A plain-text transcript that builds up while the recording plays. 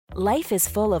Life is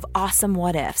full of awesome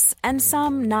what-ifs, and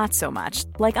some not so much,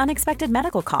 like unexpected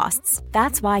medical costs.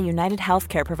 That's why United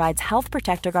Healthcare provides Health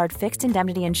Protector Guard fixed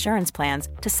indemnity insurance plans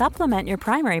to supplement your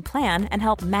primary plan and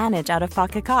help manage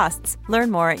out-of-pocket costs.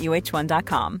 Learn more at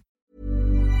uh1.com.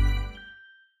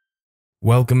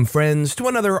 Welcome, friends, to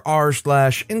another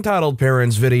rSlash entitled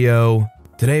parents video.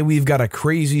 Today we've got a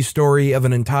crazy story of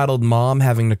an entitled mom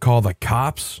having to call the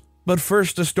cops. But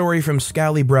first, a story from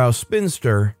Scallybrow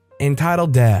Spinster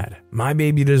entitled Dad, My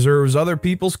Baby Deserves Other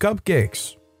People's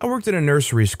Cupcakes. I worked at a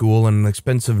nursery school in an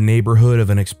expensive neighborhood of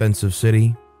an expensive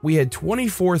city. We had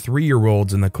 24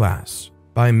 3-year-olds in the class.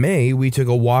 By May, we took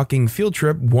a walking field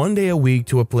trip one day a week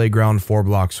to a playground 4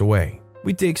 blocks away.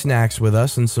 We'd take snacks with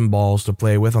us and some balls to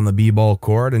play with on the b-ball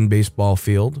court and baseball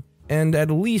field, and at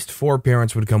least 4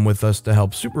 parents would come with us to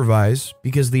help supervise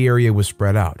because the area was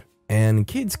spread out, and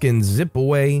kids can zip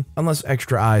away unless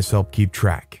extra eyes help keep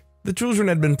track. The children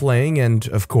had been playing, and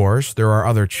of course, there are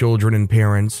other children and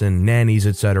parents and nannies,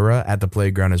 etc. at the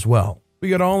playground as well. We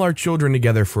got all our children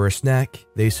together for a snack.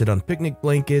 They sit on picnic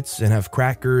blankets and have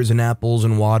crackers and apples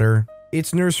and water.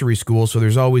 It's nursery school, so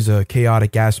there's always a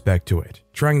chaotic aspect to it,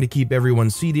 trying to keep everyone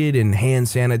seated and hand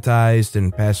sanitized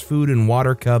and pass food in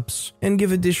water cups and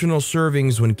give additional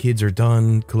servings when kids are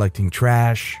done collecting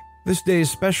trash. This day is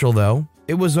special though.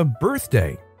 It was a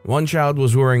birthday. One child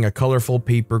was wearing a colorful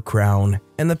paper crown,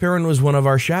 and the parent was one of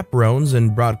our chaperones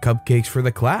and brought cupcakes for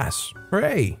the class.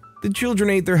 Hooray! The children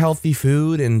ate their healthy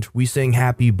food, and we sang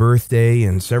happy birthday,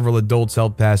 and several adults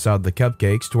helped pass out the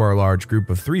cupcakes to our large group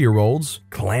of 3-year-olds,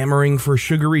 clamoring for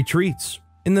sugary treats.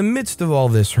 In the midst of all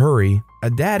this hurry,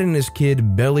 a dad and his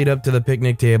kid bellied up to the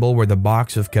picnic table where the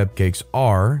box of cupcakes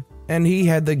are, and he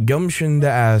had the gumption to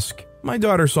ask, "My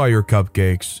daughter saw your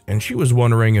cupcakes, and she was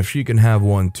wondering if she can have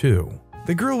one too."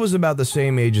 The girl was about the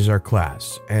same age as our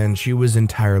class, and she was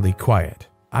entirely quiet.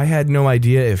 I had no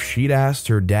idea if she'd asked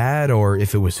her dad or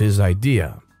if it was his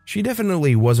idea. She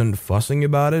definitely wasn't fussing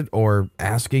about it or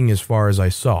asking as far as I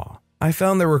saw. I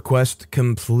found the request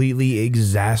completely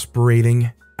exasperating.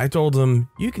 I told him,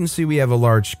 "You can see we have a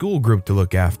large school group to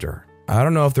look after. I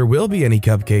don't know if there will be any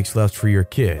cupcakes left for your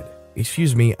kid.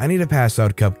 Excuse me, I need to pass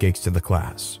out cupcakes to the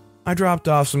class." I dropped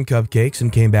off some cupcakes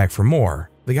and came back for more.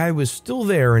 The guy was still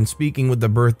there and speaking with the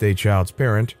birthday child's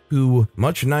parent, who,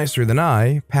 much nicer than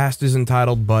I, passed his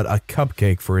entitled butt a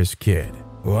cupcake for his kid.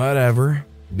 Whatever.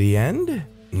 The end?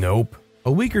 Nope.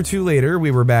 A week or two later,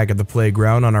 we were back at the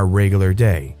playground on our regular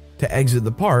day. To exit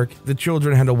the park, the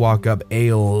children had to walk up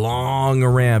a long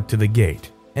ramp to the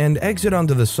gate and exit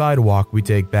onto the sidewalk we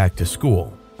take back to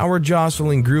school. Our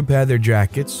jostling group had their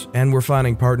jackets and were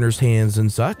finding partners' hands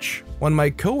and such, when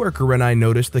my coworker and I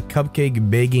noticed the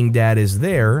cupcake-begging dad is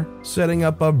there, setting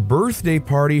up a birthday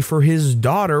party for his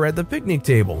daughter at the picnic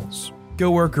tables.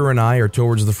 Coworker and I are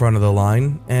towards the front of the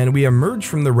line, and we emerge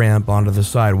from the ramp onto the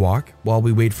sidewalk while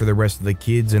we wait for the rest of the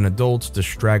kids and adults to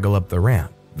straggle up the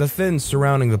ramp. The fence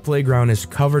surrounding the playground is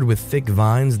covered with thick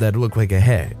vines that look like a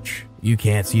hedge. You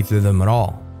can't see through them at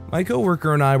all. My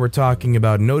coworker and I were talking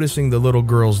about noticing the little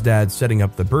girl's dad setting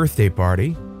up the birthday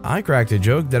party. I cracked a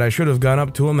joke that I should have gone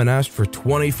up to him and asked for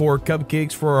 24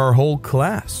 cupcakes for our whole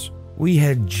class. We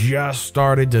had just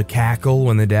started to cackle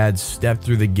when the dad stepped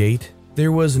through the gate.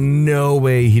 There was no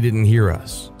way he didn't hear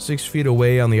us, 6 feet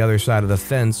away on the other side of the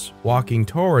fence, walking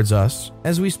towards us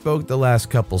as we spoke the last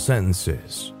couple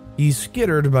sentences. He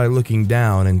skittered by looking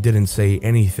down and didn't say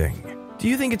anything. Do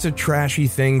you think it's a trashy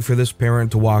thing for this parent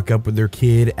to walk up with their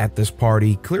kid at this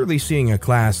party, clearly seeing a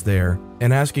class there,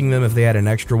 and asking them if they had an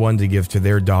extra one to give to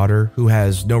their daughter who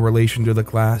has no relation to the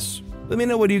class? Let me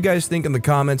know what you guys think in the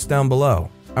comments down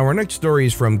below. Our next story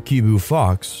is from Kibu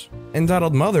Fox,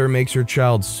 entitled Mother Makes Her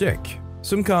Child Sick.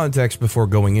 Some context before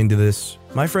going into this.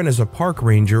 My friend is a park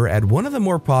ranger at one of the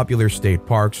more popular state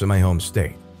parks in my home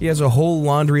state. He has a whole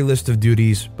laundry list of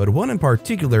duties, but one in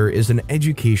particular is an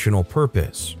educational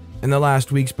purpose. In the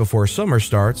last weeks before summer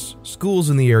starts, schools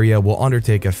in the area will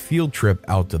undertake a field trip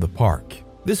out to the park.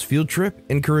 This field trip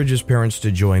encourages parents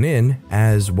to join in,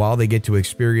 as while they get to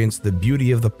experience the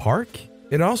beauty of the park,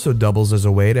 it also doubles as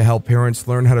a way to help parents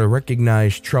learn how to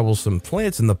recognize troublesome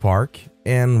plants in the park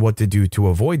and what to do to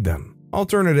avoid them.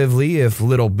 Alternatively, if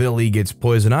little Billy gets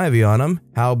poison ivy on him,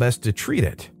 how best to treat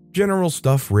it. General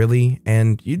stuff really,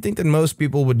 and you'd think that most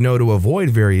people would know to avoid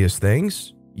various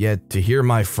things. Yet to hear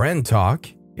my friend talk,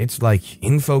 it's like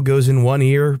info goes in one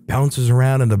ear, bounces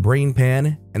around in the brain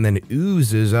pan, and then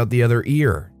oozes out the other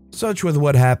ear. Such with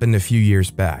what happened a few years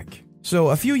back. So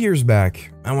a few years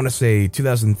back, I want to say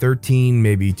 2013,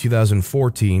 maybe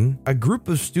 2014, a group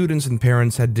of students and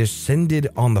parents had descended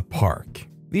on the park.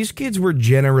 These kids were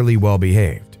generally well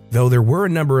behaved, though there were a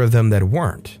number of them that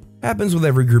weren't. Happens with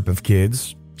every group of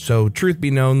kids, so truth be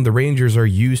known, the Rangers are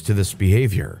used to this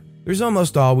behavior. There's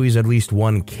almost always at least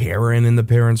one Karen in the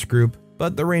parents group,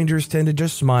 but the Rangers tend to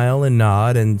just smile and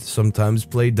nod and sometimes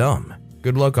play dumb.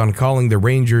 Good luck on calling the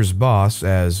Rangers boss,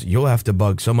 as you'll have to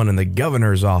bug someone in the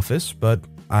governor's office, but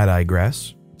I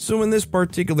digress. So in this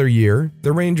particular year,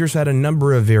 the Rangers had a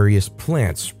number of various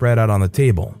plants spread out on the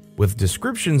table, with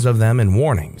descriptions of them and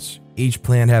warnings, each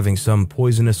plant having some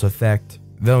poisonous effect,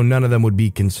 though none of them would be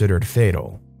considered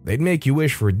fatal. They'd make you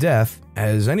wish for death,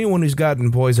 as anyone who's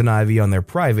gotten poison ivy on their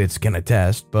privates can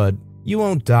attest, but you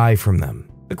won't die from them.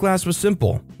 The class was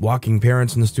simple, walking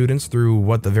parents and students through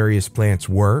what the various plants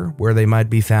were, where they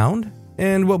might be found,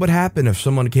 and what would happen if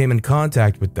someone came in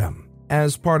contact with them.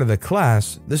 As part of the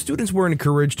class, the students were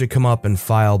encouraged to come up and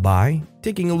file by,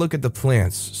 taking a look at the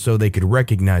plants so they could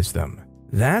recognize them.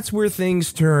 That's where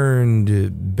things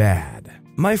turned bad.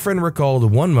 My friend recalled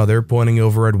one mother pointing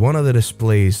over at one of the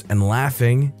displays and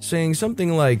laughing, saying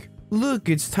something like, "Look,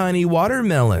 it's tiny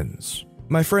watermelons."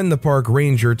 My friend the park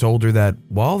ranger told her that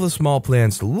while the small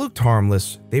plants looked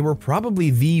harmless, they were probably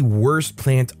the worst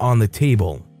plant on the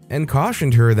table, and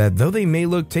cautioned her that though they may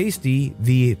look tasty,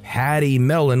 the patty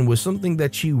melon was something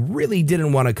that she really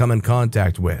didn't want to come in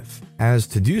contact with, as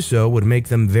to do so would make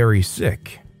them very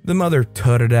sick. The mother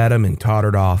tutted at him and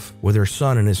tottered off, with her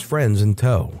son and his friends in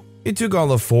tow. It took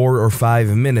all of 4 or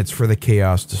 5 minutes for the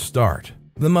chaos to start.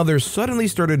 The mother suddenly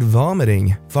started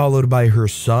vomiting, followed by her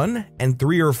son and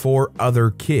 3 or 4 other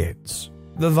kids.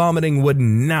 The vomiting would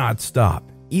not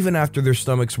stop. Even after their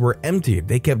stomachs were emptied,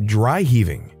 they kept dry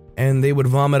heaving, and they would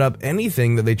vomit up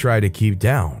anything that they tried to keep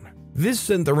down. This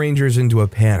sent the Rangers into a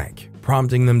panic,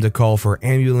 prompting them to call for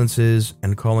ambulances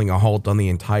and calling a halt on the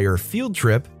entire field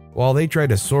trip while they tried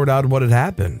to sort out what had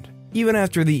happened. Even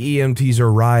after the EMTs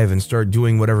arrive and start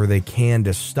doing whatever they can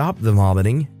to stop the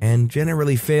vomiting, and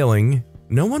generally failing,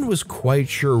 no one was quite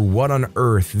sure what on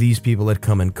earth these people had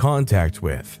come in contact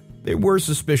with. There were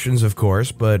suspicions, of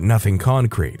course, but nothing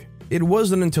concrete. It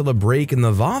wasn't until a break in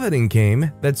the vomiting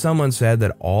came that someone said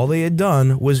that all they had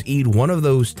done was eat one of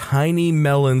those tiny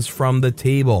melons from the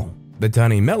table. The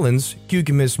tiny melons,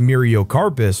 Cucumis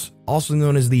myriocarpus, also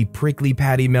known as the prickly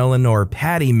patty melon or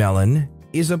patty melon,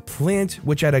 is a plant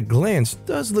which at a glance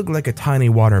does look like a tiny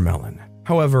watermelon.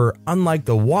 However, unlike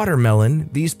the watermelon,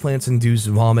 these plants induce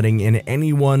vomiting in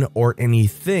anyone or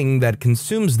anything that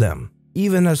consumes them.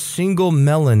 Even a single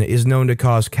melon is known to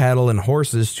cause cattle and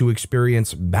horses to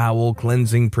experience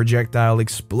bowel-cleansing projectile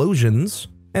explosions,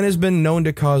 and has been known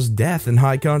to cause death in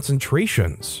high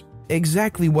concentrations.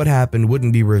 Exactly what happened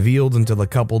wouldn't be revealed until a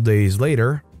couple days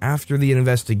later, after the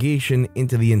investigation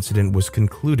into the incident was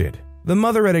concluded. The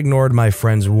mother had ignored my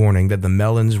friend's warning that the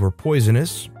melons were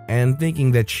poisonous, and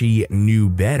thinking that she knew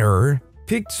better,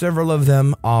 picked several of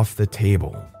them off the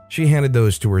table. She handed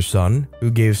those to her son,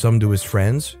 who gave some to his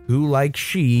friends, who, like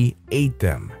she, ate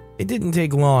them. It didn't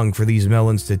take long for these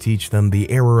melons to teach them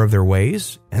the error of their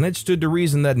ways, and it stood to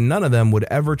reason that none of them would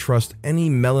ever trust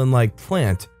any melon-like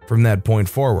plant from that point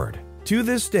forward. To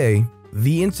this day,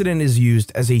 the incident is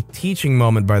used as a teaching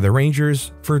moment by the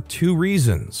Rangers for 2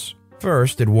 reasons.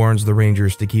 First, it warns the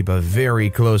Rangers to keep a very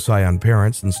close eye on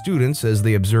parents and students as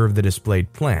they observe the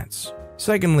displayed plants.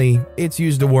 Secondly, it's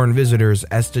used to warn visitors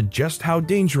as to just how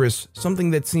dangerous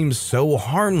something that seems so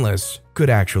harmless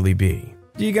could actually be.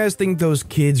 Do you guys think those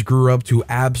kids grew up to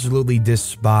absolutely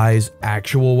despise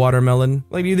actual watermelon?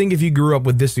 Like, do you think if you grew up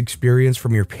with this experience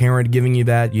from your parent giving you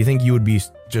that, you think you would be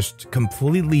just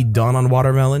completely done on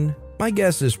watermelon? My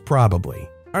guess is probably.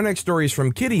 Our next story is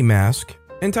from Kitty Mask.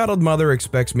 Entitled Mother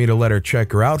expects me to let her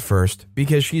check her out first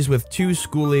because she's with 2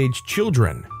 school-aged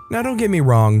children. Now don't get me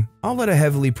wrong, I'll let a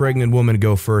heavily pregnant woman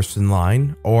go first in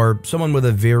line, or someone with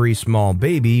a very small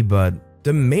baby, but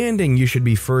demanding you should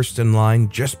be first in line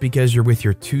just because you're with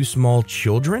your 2 small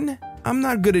children? I'm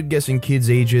not good at guessing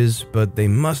kids' ages, but they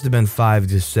must have been 5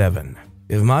 to 7.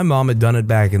 If my mom had done it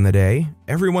back in the day,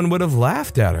 everyone would have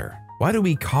laughed at her. Why do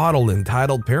we coddle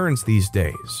entitled parents these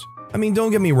days? I mean,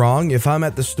 don't get me wrong, if I'm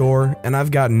at the store and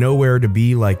I've got nowhere to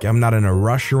be, like I'm not in a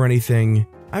rush or anything,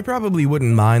 I probably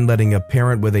wouldn't mind letting a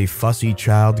parent with a fussy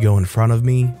child go in front of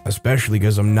me, especially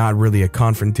because I'm not really a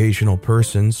confrontational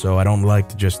person, so I don't like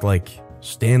to just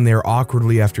stand there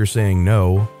awkwardly after saying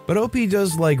no. But OP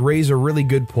does raise a really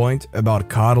good point about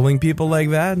coddling people like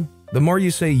that. The more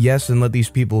you say yes and let these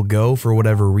people go for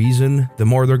whatever reason, the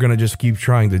more they're gonna just keep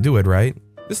trying to do it, right?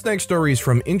 This next story is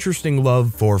from Interesting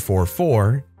Love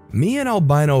 444. Me and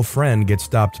albino friend get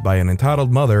stopped by an entitled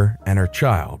mother and her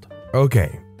child.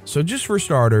 Okay, so just for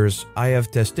starters, I have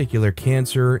testicular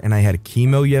cancer and I had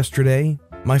chemo yesterday.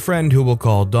 My friend, who we'll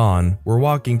call Dawn, were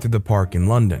walking through the park in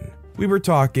London. We were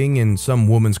talking and some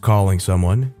woman's calling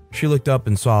someone. She looked up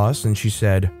and saw us and she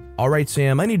said, "All right,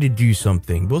 Sam, I need to do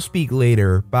something. We'll speak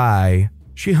later. Bye."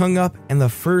 She hung up and the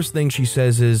first thing she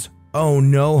says is, "Oh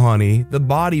no, honey, the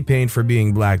body paint for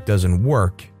being black doesn't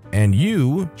work. And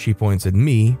you," she points at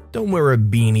me, "don't wear a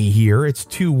beanie here, it's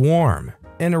too warm."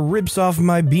 And rips off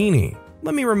my beanie.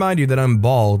 Let me remind you that I'm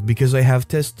bald because I have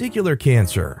testicular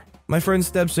cancer. My friend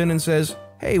steps in and says,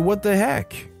 "Hey, what the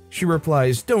heck?" She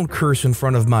replies, "Don't curse in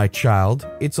front of my child.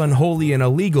 It's unholy and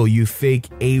illegal, you fake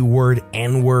A-word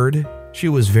N-word." She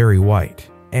was very white.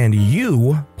 "And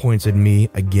you," points at me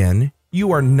again,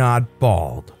 "you are not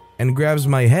bald," and grabs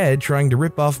my head trying to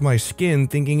rip off my skin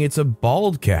thinking it's a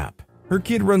bald cap. Her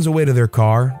kid runs away to their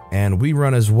car, and we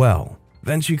run as well.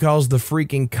 Then she calls the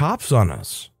freaking cops on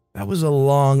us. That was a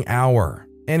long hour.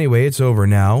 Anyway, it's over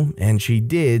now, and she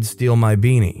did steal my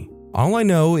beanie. All I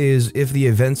know is if the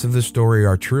events of the story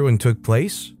are true and took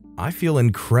place, I feel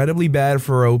incredibly bad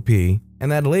for OP,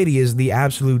 and that lady is the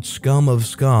absolute scum of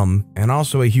scum, and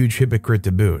also a huge hypocrite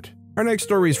to boot. Our next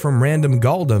story is from Random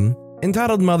Galdem,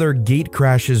 entitled "Mother Gate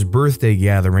Crashes Birthday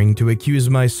Gathering to Accuse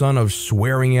My Son of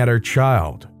Swearing at Her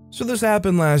Child." So this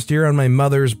happened last year on my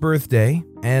mother's birthday,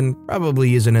 and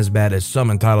probably isn't as bad as some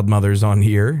entitled mothers on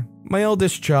here. My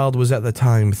eldest child was at the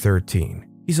time 13.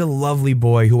 He's a lovely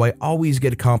boy who I always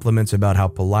get compliments about how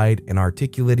polite and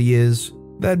articulate he is.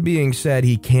 That being said,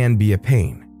 he can be a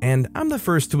pain, and I'm the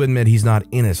first to admit he's not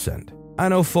innocent. I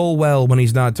know full well when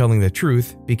he's not telling the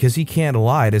truth because he can't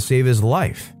lie to save his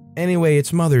life. Anyway,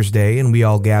 it's Mother's Day and we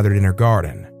all gathered in her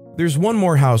garden. There's one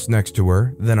more house next to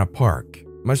her, then a park.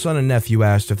 My son and nephew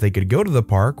asked if they could go to the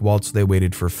park whilst they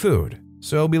waited for food,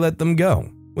 so we let them go.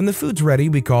 When the food's ready,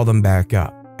 we call them back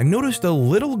up. I noticed a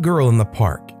little girl in the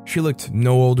park. She looked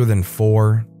no older than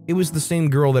 4. It was the same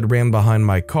girl that ran behind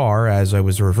my car as I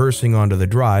was reversing onto the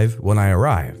drive when I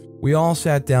arrived. We all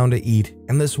sat down to eat,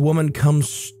 and this woman comes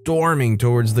storming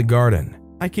towards the garden.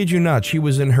 I kid you not, she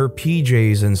was in her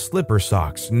PJs and slipper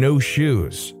socks, no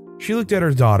shoes. She looked at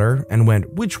her daughter and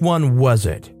went, "Which one was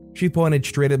it?" She pointed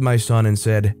straight at my son and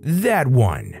said, "That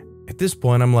one." At this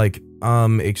point, I'm like,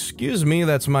 excuse me,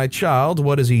 that's my child,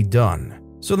 what has he done?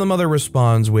 So the mother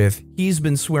responds with, "He's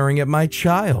been swearing at my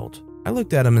child." I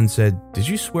looked at him and said, "Did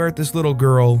you swear at this little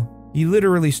girl?" He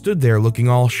literally stood there looking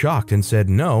all shocked and said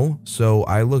no, so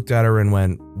I looked at her and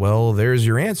went, "Well, there's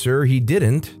your answer, he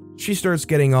didn't." She starts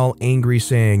getting all angry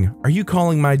saying, "Are you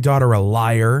calling my daughter a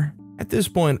liar?" At this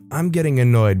point, I'm getting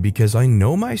annoyed because I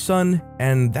know my son,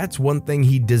 and that's one thing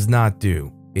he does not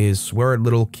do, is swear at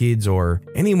little kids or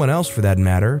anyone else for that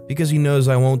matter, because he knows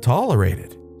I won't tolerate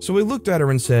it. So I looked at her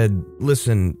and said,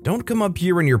 "Listen, don't come up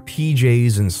here in your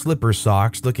PJs and slipper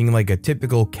socks looking like a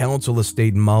typical council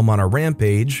estate mom on a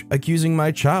rampage, accusing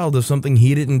my child of something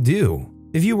he didn't do.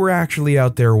 If you were actually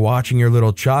out there watching your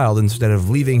little child instead of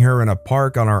leaving her in a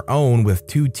park on her own with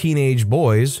 2 teenage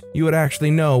boys, you would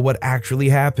actually know what actually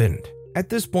happened." At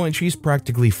this point, she's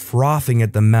practically frothing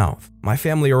at the mouth. My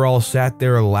family are all sat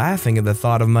there laughing at the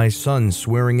thought of my son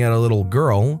swearing at a little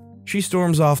girl. She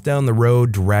storms off down the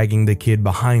road, dragging the kid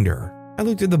behind her. I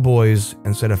looked at the boys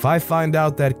and said, "If I find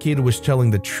out that kid was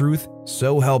telling the truth,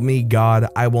 so help me God,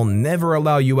 I will never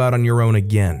allow you out on your own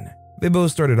again." They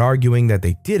both started arguing that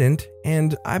they didn't,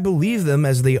 and I believe them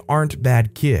as they aren't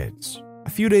bad kids. A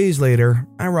few days later,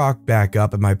 I rocked back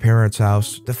up at my parents'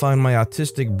 house to find my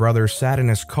autistic brother sat in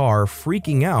his car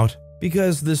freaking out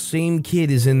because the same kid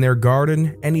is in their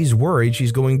garden and he's worried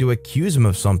she's going to accuse him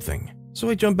of something. So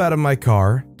I jump out of my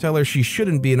car, tell her she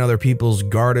shouldn't be in other people's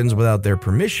gardens without their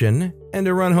permission, and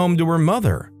to run home to her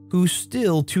mother, who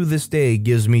still to this day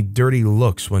gives me dirty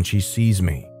looks when she sees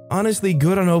me. Honestly,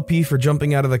 good on OP for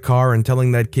jumping out of the car and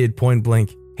telling that kid point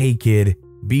blank, "Hey kid,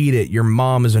 beat it, your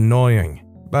mom is annoying."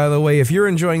 By the way, if you're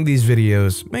enjoying these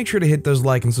videos, make sure to hit those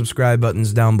like and subscribe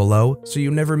buttons down below so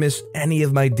you never miss any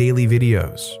of my daily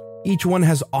videos. Each one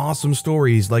has awesome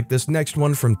stories like this next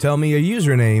one from Tell Me a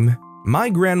Username. My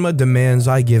grandma demands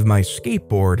I give my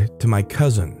skateboard to my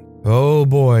cousin. Oh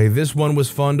boy, this one was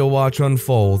fun to watch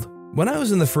unfold. When I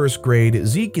was in the 1st grade,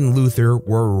 Zeke and Luther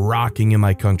were rocking in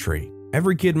my country.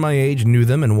 Every kid my age knew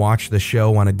them and watched the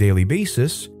show on a daily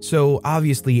basis, so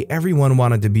obviously everyone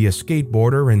wanted to be a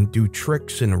skateboarder and do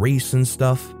tricks and race and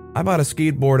stuff. I bought a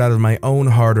skateboard out of my own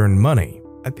hard-earned money.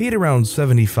 I paid around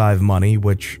 $75 money,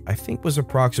 which I think was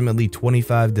approximately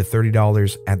 $25 to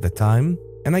 $30 at the time,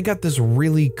 and I got this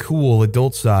really cool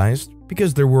adult-sized,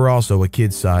 because there were also a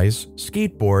kid-size,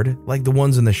 skateboard like the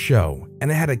ones in the show, and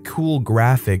it had a cool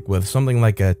graphic with something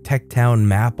like a Tech Town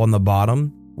map on the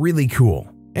bottom. Really cool.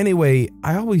 Anyway,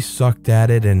 I always sucked at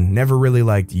it and never really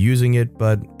liked using it,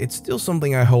 but it's still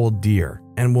something I hold dear,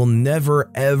 and will never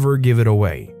ever give it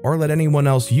away or let anyone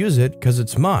else use it because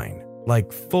it's mine,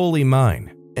 like fully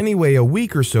mine. Anyway, a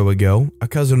week or so ago, a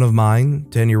cousin of mine,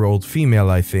 10-year-old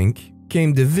female I think,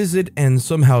 came to visit and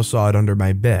somehow saw it under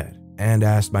my bed and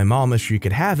asked my mom if she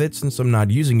could have it since I'm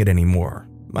not using it anymore.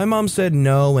 My mom said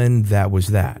no, and that was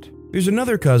that. There's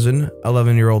another cousin,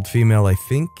 11-year-old female I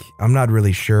think, I'm not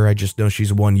really sure, I just know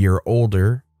she's 1 year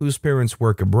older, whose parents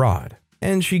work abroad.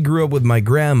 And she grew up with my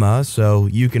grandma, so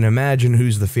you can imagine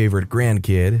who's the favorite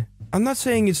grandkid. I'm not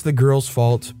saying it's the girl's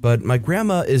fault, but my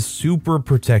grandma is super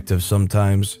protective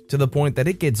sometimes, to the point that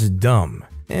it gets dumb.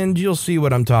 And you'll see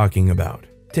what I'm talking about.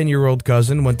 10-year-old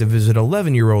cousin went to visit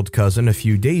 11-year-old cousin a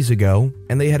few days ago,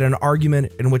 and they had an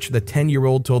argument in which the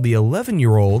 10-year-old told the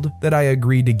 11-year-old that I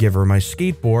agreed to give her my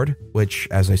skateboard, which,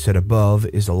 as I said above,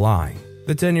 is a lie.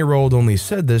 The 10-year-old only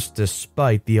said this to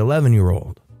spite the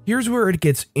 11-year-old. Here's where it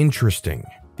gets interesting.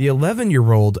 The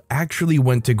 11-year-old actually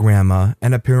went to grandma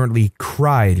and apparently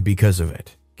cried because of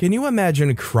it. Can you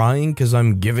imagine crying because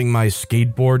I'm giving my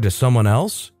skateboard to someone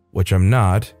else? Which I'm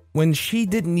not. When she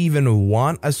didn't even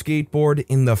want a skateboard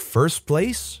in the first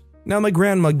place? Now my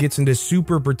grandma gets into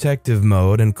super protective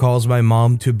mode and calls my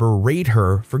mom to berate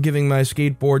her for giving my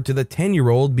skateboard to the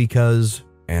 10-year-old because,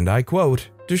 and I quote,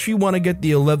 does she want to get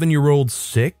the 11-year-old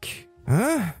sick?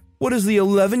 Huh? What is the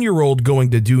 11-year-old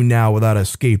going to do now without a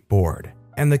skateboard?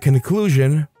 And the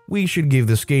conclusion, we should give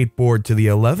the skateboard to the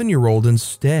 11-year-old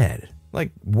instead.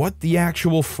 Like, what the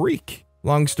actual freak?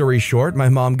 Long story short, my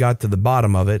mom got to the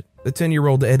bottom of it. The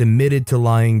 10-year-old had admitted to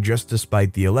lying just to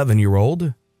spite the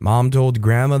 11-year-old. Mom told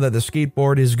grandma that the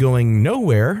skateboard is going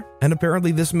nowhere, and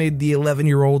apparently this made the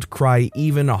 11-year-old cry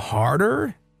even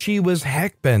harder. She was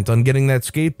heck bent on getting that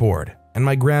skateboard, and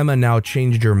my grandma now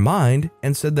changed her mind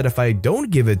and said that if I don't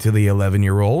give it to the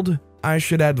 11-year-old, I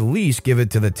should at least give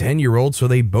it to the 10-year-old so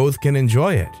they both can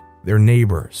enjoy it. They're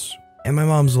neighbors. And my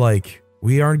mom's like,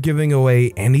 we aren't giving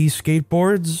away any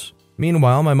skateboards?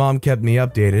 Meanwhile, my mom kept me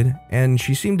updated, and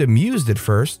she seemed amused at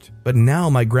first, but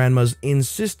now my grandma's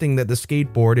insisting that the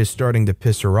skateboard is starting to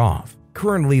piss her off.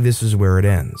 Currently, this is where it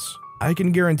ends. I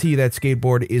can guarantee that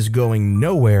skateboard is going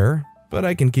nowhere, but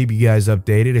I can keep you guys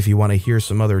updated if you want to hear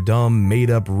some other dumb,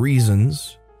 made-up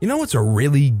reasons. You know what's a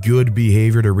really good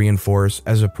behavior to reinforce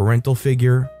as a parental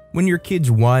figure? When your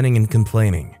kid's whining and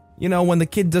complaining. You know, when the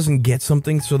kid doesn't get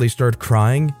something so they start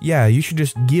crying, yeah, you should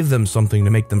just give them something to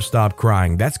make them stop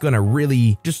crying. That's gonna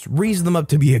really just raise them up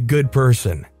to be a good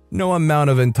person. No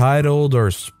amount of entitled or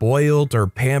spoiled or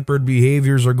pampered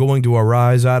behaviors are going to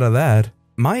arise out of that.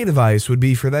 My advice would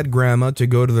be for that grandma to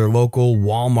go to their local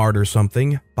Walmart or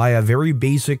something, buy a very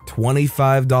basic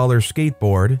 $25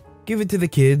 skateboard, give it to the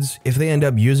kids. If they end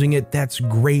up using it, that's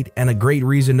great and a great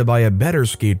reason to buy a better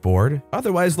skateboard.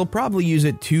 Otherwise, they'll probably use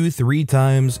it 2-3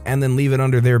 times and then leave it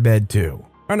under their bed too.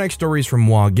 Our next story is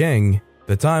from Gang.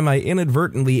 The time I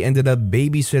inadvertently ended up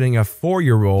babysitting a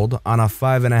 4-year-old on a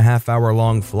 5.5-hour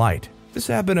long flight. This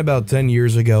happened about 10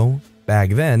 years ago.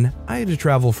 Back then, I had to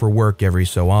travel for work every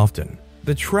so often.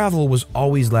 The travel was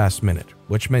always last minute,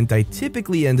 which meant I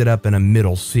typically ended up in a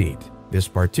middle seat. This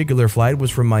particular flight was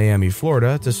from Miami,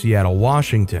 Florida to Seattle,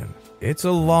 Washington. It's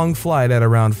a long flight at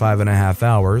around 5.5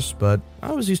 hours, but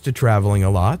I was used to traveling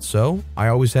a lot, so I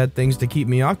always had things to keep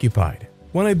me occupied.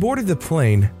 When I boarded the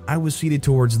plane, I was seated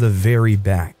towards the very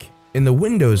back. In the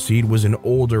window seat was an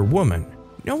older woman.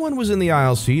 No one was in the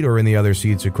aisle seat or in the other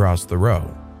seats across the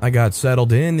row. I got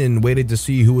settled in and waited to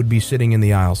see who would be sitting in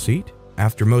the aisle seat.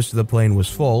 After most of the plane was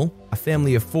full, a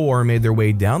family of 4 made their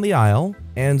way down the aisle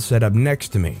and sat up next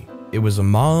to me. It was a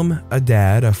mom, a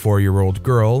dad, a 4-year-old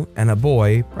girl, and a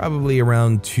boy, probably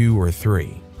around 2 or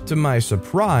 3. To my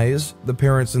surprise, the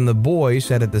parents and the boy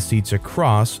sat at the seats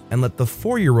across and let the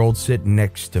 4-year-old sit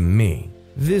next to me.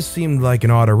 This seemed like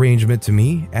an odd arrangement to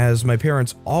me, as my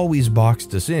parents always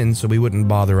boxed us in so we wouldn't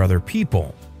bother other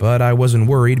people. But I wasn't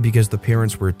worried because the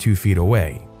parents were 2 feet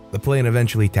away. The plane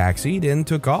eventually taxied and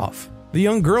took off. The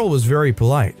young girl was very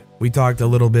polite. We talked a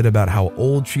little bit about how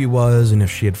old she was and if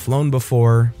she had flown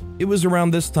before. It was around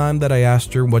this time that I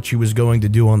asked her what she was going to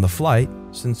do on the flight,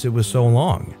 since it was so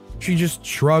long. She just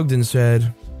shrugged and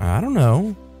said, I don't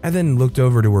know. I then looked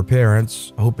over to her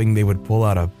parents, hoping they would pull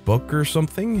out a book or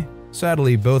something.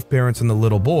 Sadly, both parents and the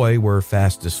little boy were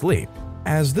fast asleep.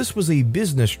 As this was a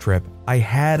business trip, I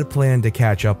had planned to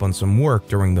catch up on some work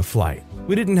during the flight.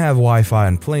 We didn't have Wi-Fi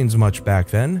on planes much back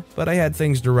then, but I had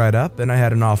things to write up and I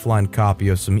had an offline copy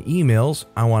of some emails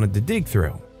I wanted to dig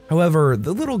through. However,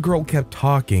 the little girl kept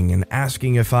talking and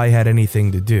asking if I had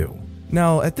anything to do.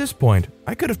 Now, at this point,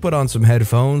 I could have put on some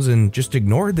headphones and just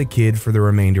ignored the kid for the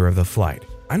remainder of the flight.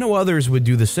 I know others would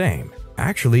do the same.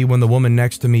 Actually, when the woman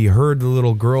next to me heard the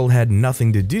little girl had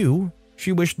nothing to do,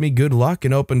 She wished me good luck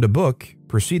and opened a book,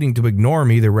 proceeding to ignore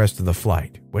me the rest of the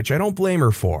flight, which I don't blame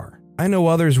her for. I know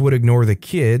others would ignore the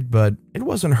kid, but it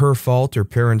wasn't her fault her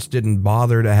parents didn't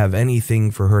bother to have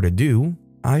anything for her to do.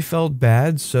 I felt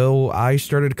bad, so I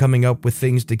started coming up with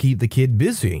things to keep the kid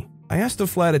busy. I asked the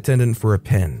flight attendant for a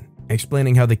pen,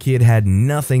 explaining how the kid had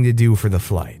nothing to do for the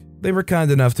flight. They were kind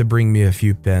enough to bring me a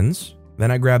few pens. Then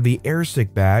I grabbed the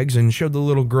airsick bags and showed the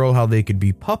little girl how they could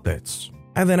be puppets.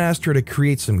 I then asked her to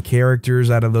create some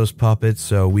characters out of those puppets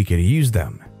so we could use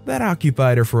them. That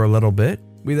occupied her for a little bit.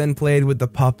 We then played with the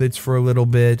puppets for a little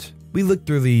bit. We looked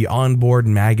through the onboard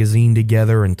magazine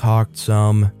together and talked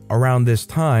some. Around this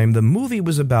time, the movie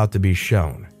was about to be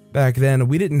shown. Back then,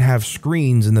 we didn't have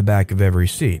screens in the back of every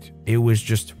seat. It was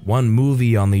just one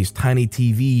movie on these tiny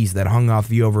TVs that hung off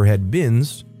the overhead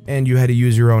bins, and you had to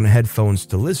use your own headphones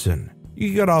to listen.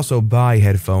 You could also buy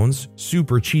headphones,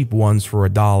 super cheap ones for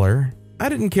 $1. I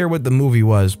didn't care what the movie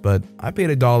was, but I paid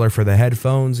 $1 for the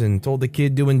headphones and told the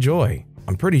kid to enjoy.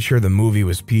 I'm pretty sure the movie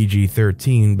was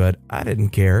PG-13, but I didn't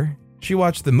care. She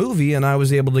watched the movie and I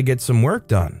was able to get some work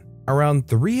done. Around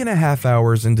 3.5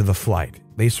 hours into the flight,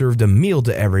 they served a meal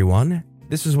to everyone.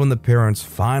 This is when the parents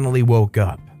finally woke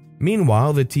up.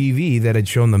 Meanwhile, the TV that had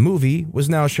shown the movie was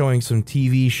now showing some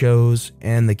TV shows,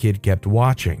 and the kid kept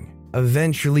watching.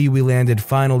 Eventually, we landed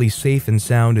finally safe and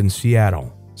sound in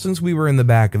Seattle. Since we were in the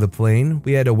back of the plane,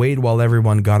 we had to wait while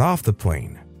everyone got off the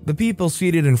plane. The people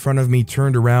seated in front of me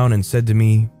turned around and said to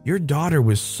me, "Your daughter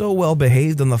was so well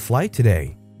behaved on the flight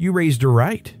today. You raised her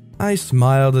right." I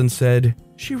smiled and said,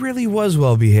 "She really was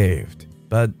well behaved,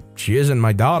 but she isn't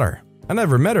my daughter. I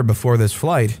never met her before this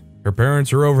flight. Her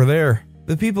parents are over there."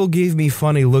 The people gave me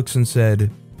funny looks and said,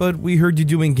 "But we heard you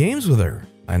doing games with her."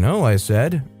 "I know," I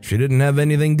said. "She didn't have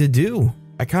anything to do."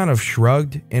 I kind of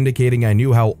shrugged, indicating I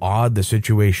knew how odd the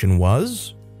situation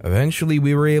was. Eventually,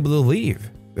 we were able to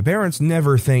leave. The parents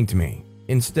never thanked me.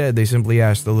 Instead, they simply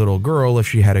asked the little girl if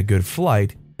she had a good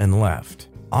flight and left.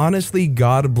 Honestly,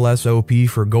 God bless OP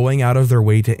for going out of their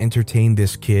way to entertain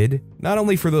this kid, not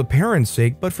only for the parents'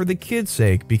 sake, but for the kid's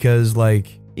sake, because,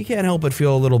 you can't help but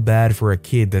feel a little bad for a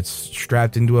kid that's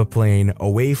strapped into a plane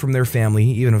away from their family,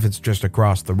 even if it's just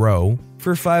across the row,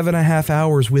 for 5.5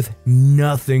 hours with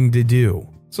nothing to do.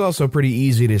 It's also pretty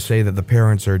easy to say that the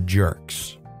parents are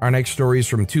jerks. Our next story is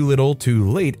from Too Little Too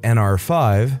Late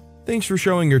NR5. Thanks for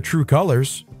showing your true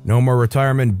colors. No more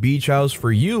retirement beach house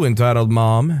for you, entitled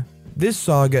mom. This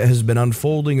saga has been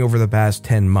unfolding over the past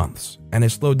 10 months, and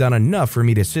has slowed down enough for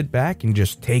me to sit back and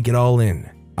just take it all in.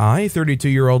 I,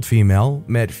 32-year-old female,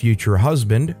 met future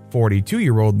husband,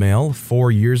 42-year-old male,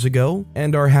 4 years ago,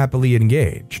 and are happily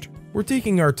engaged. We're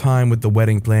taking our time with the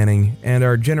wedding planning, and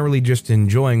are generally just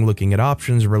enjoying looking at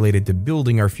options related to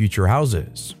building our future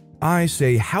houses. I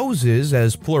say houses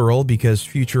as plural because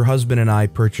future husband and I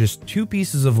purchased 2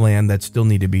 pieces of land that still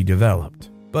need to be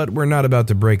developed. But we're not about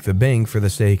to break the bank for the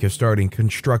sake of starting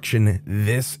construction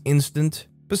this instant.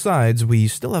 Besides, we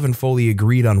still haven't fully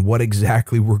agreed on what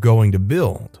exactly we're going to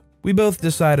build. We both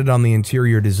decided on the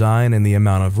interior design and the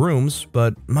amount of rooms,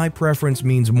 but my preference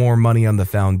means more money on the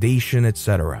foundation,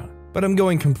 etc. But I'm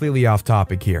going completely off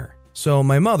topic here. So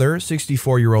my mother,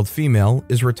 64-year-old female,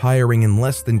 is retiring in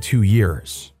less than 2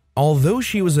 years. Although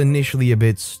she was initially a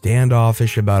bit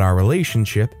standoffish about our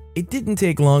relationship, it didn't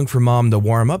take long for mom to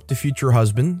warm up to future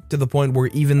husband, to the point where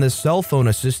even the cell phone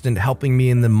assistant helping me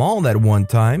in the mall that one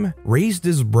time raised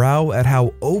his brow at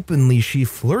how openly she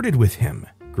flirted with him.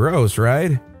 Gross,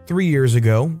 right? 3 years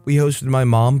ago, we hosted my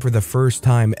mom for the first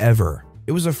time ever.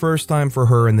 It was a first time for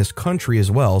her in this country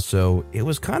as well, so it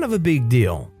was kind of a big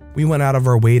deal. We went out of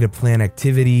our way to plan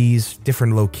activities,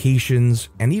 different locations,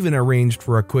 and even arranged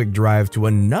for a quick drive to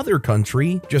another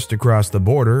country just across the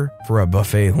border for a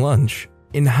buffet lunch.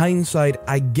 In hindsight,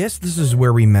 I guess this is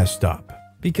where we messed up,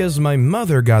 because my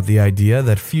mother got the idea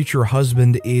that future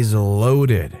husband is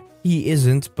loaded. He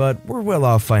isn't, but we're well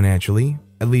off financially.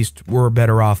 At least we're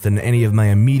better off than any of my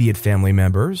immediate family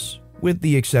members, with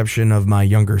the exception of my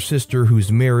younger sister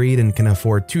who's married and can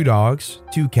afford 2 dogs,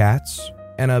 2 cats,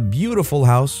 and a beautiful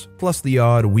house, plus the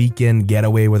odd weekend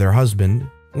getaway with her husband.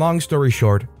 Long story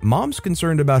short, mom's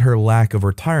concerned about her lack of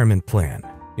retirement plan.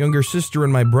 Younger sister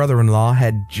and my brother-in-law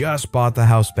had just bought the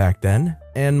house back then,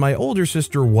 and my older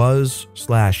sister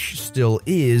was/still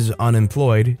is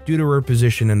unemployed due to her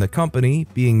position in the company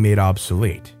being made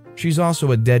obsolete. She's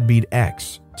also a deadbeat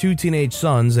ex, 2 teenage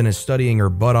sons, and is studying her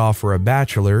butt off for a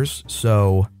bachelor's,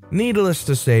 so needless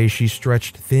to say, she's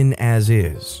stretched thin as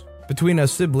is. Between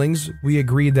us siblings, we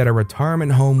agreed that a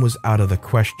retirement home was out of the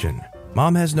question.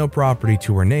 Mom has no property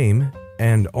to her name,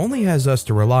 and only has us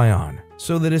to rely on.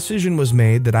 So the decision was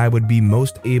made that I would be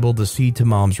most able to see to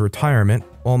mom's retirement,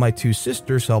 while my two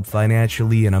sisters helped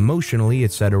financially and emotionally,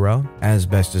 etc., as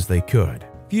best as they could.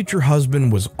 Future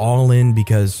husband was all in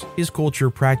because his culture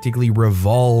practically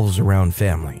revolves around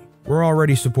family. We're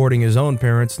already supporting his own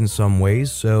parents in some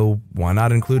ways, so why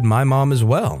not include my mom as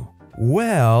well?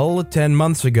 Well, 10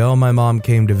 months ago, my mom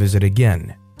came to visit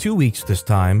again. 2 weeks this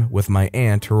time, with my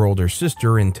aunt, her older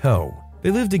sister, in tow. They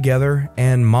live together,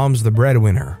 and mom's the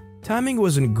breadwinner. Timing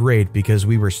wasn't great because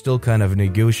we were still kind of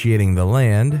negotiating the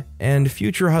land, and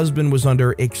future husband was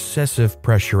under excessive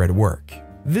pressure at work.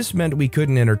 This meant we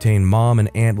couldn't entertain mom and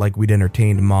aunt like we'd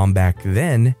entertained mom back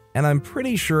then, and I'm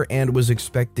pretty sure aunt was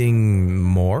expecting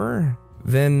more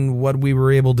than what we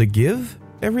were able to give.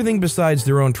 Everything besides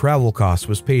their own travel costs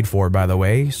was paid for, by the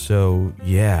way, so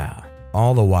yeah.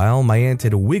 All the while, my aunt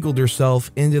had wiggled herself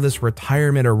into this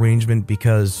retirement arrangement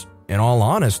because, in all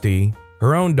honesty,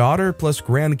 her own daughter plus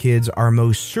grandkids are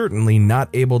most certainly not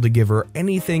able to give her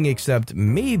anything except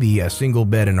maybe a single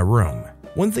bed in a room.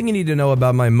 One thing you need to know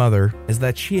about my mother is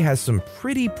that she has some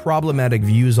pretty problematic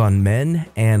views on men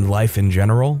and life in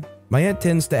general. My aunt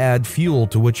tends to add fuel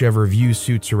to whichever view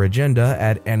suits her agenda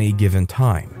at any given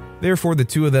time. Therefore, the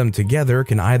two of them together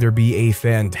can either be a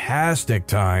fantastic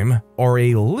time or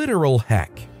a literal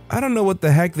heck. I don't know what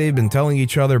the heck they've been telling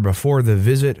each other before the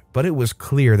visit, but it was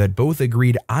clear that both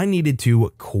agreed I needed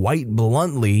to, quite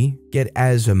bluntly, get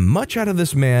as much out of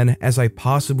this man as I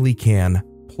possibly can,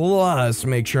 plus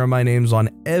make sure my name's on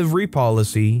every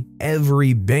policy,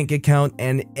 every bank account,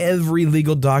 and every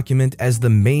legal document as the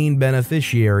main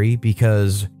beneficiary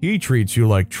because he treats you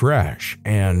like trash.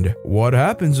 And what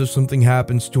happens if something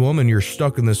happens to him and you're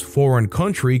stuck in this foreign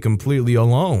country completely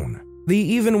alone? They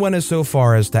even went so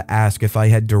far as to ask if I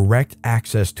had direct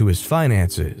access to his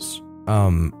finances.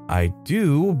 I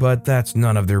do, but that's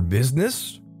none of their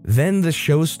business. Then the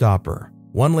showstopper.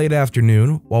 One late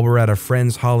afternoon, while we're at a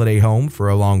friend's holiday home for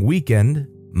a long weekend,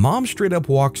 mom straight up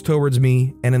walks towards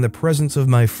me and in the presence of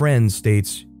my friend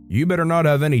states, "You better not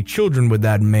have any children with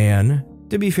that man."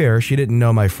 To be fair, she didn't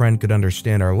know my friend could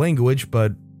understand our language,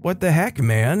 but what the heck,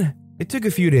 man? It took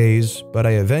a few days, but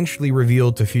I eventually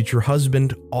revealed to future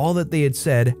husband all that they had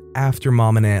said after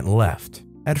mom and aunt left.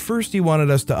 At first, he wanted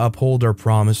us to uphold our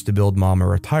promise to build mom a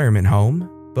retirement home,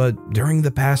 but during the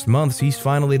past months, he's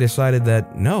finally decided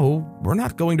that no, we're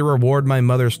not going to reward my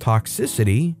mother's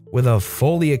toxicity with a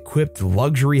fully equipped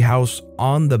luxury house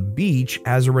on the beach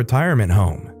as a retirement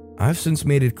home. I've since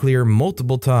made it clear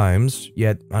multiple times,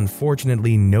 yet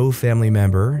unfortunately no family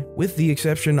member, with the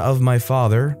exception of my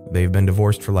father, they've been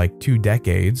divorced for like 2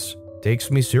 decades,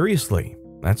 takes me seriously.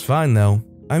 That's fine though.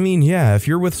 I mean, yeah, if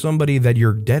you're with somebody that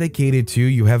you're dedicated to,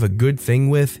 you have a good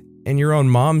thing with, and your own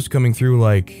mom's coming through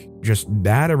like just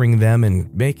battering them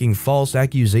and making false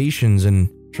accusations and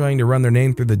trying to run their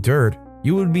name through the dirt,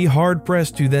 you would be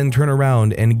hard-pressed to then turn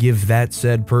around and give that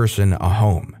said person a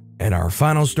home. And our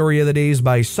final story of the day is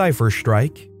by Cypher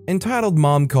Strike, entitled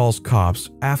Mom Calls Cops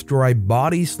After I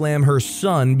Body Slam Her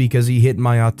Son Because He Hit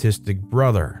My Autistic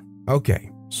Brother.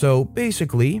 Okay, so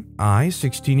basically, I,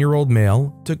 16-year-old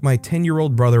male, took my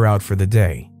 10-year-old brother out for the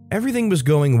day. Everything was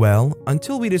going well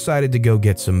until we decided to go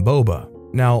get some boba.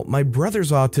 Now, my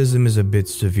brother's autism is a bit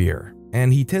severe,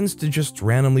 and he tends to just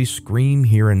randomly scream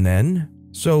here and then.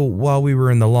 So while we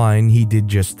were in the line, he did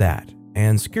just that,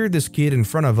 and scared this kid in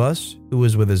front of us who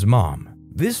was with his mom.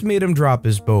 This made him drop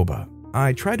his boba.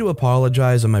 I tried to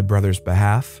apologize on my brother's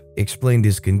behalf, explained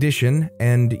his condition,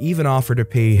 and even offered to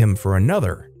pay him for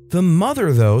another. The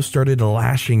mother, though, started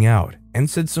lashing out and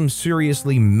said some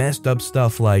seriously messed up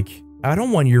stuff like, "I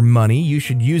don't want your money, you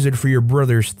should use it for your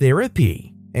brother's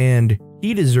therapy," and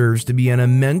 "he deserves to be in a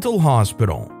mental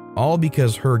hospital." All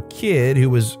because her kid, who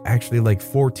was actually like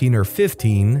 14 or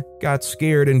 15, got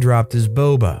scared and dropped his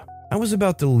boba. I was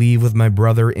about to leave with my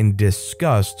brother in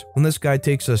disgust when this guy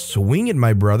takes a swing at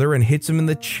my brother and hits him in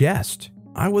the chest.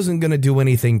 I wasn't gonna do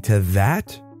anything to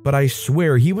that, but I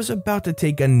swear he was about to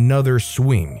take another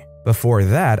swing. Before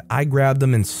that, I grabbed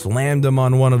him and slammed him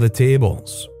on one of the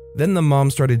tables. Then the mom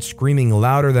started screaming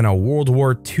louder than a World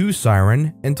War II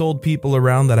siren and told people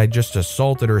around that I just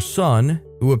assaulted her son,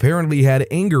 who apparently had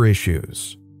anger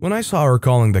issues. When I saw her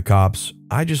calling the cops,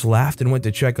 I just laughed and went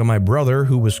to check on my brother,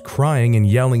 who was crying and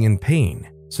yelling in pain,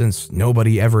 since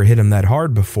nobody ever hit him that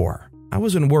hard before. I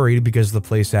wasn't worried because the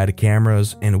place had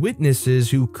cameras and witnesses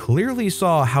who clearly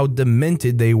saw how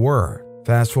demented they were.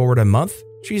 Fast forward a month,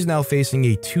 she's now facing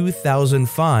a $2,000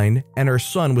 fine and her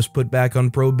son was put back on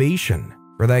probation.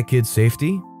 For that kid's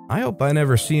safety, I hope I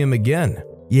never see him again.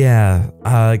 Yeah,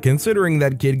 considering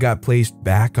that kid got placed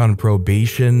back on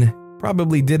probation,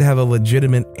 probably did have a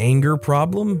legitimate anger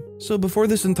problem. So before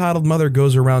this entitled mother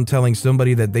goes around telling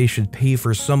somebody that they should pay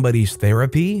for somebody's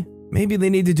therapy, Maybe they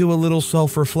need to do a little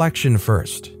self-reflection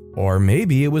first. Or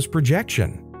maybe it was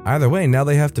projection. Either way, now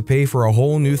they have to pay for a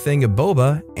whole new thing of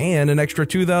boba and an extra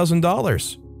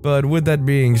 $2,000. But with that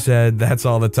being said, that's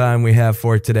all the time we have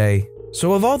for today.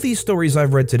 So of all these stories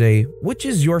I've read today, which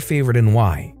is your favorite and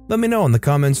why? Let me know in the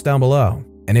comments down below.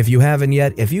 And if you haven't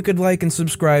yet, if you could like and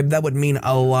subscribe, that would mean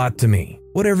a lot to me.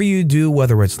 Whatever you do,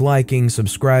 whether it's liking,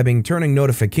 subscribing, turning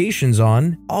notifications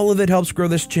on, all of it helps grow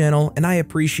this channel and I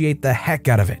appreciate the heck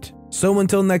out of it. So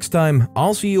until next time,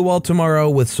 I'll see you all tomorrow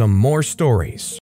with some more stories.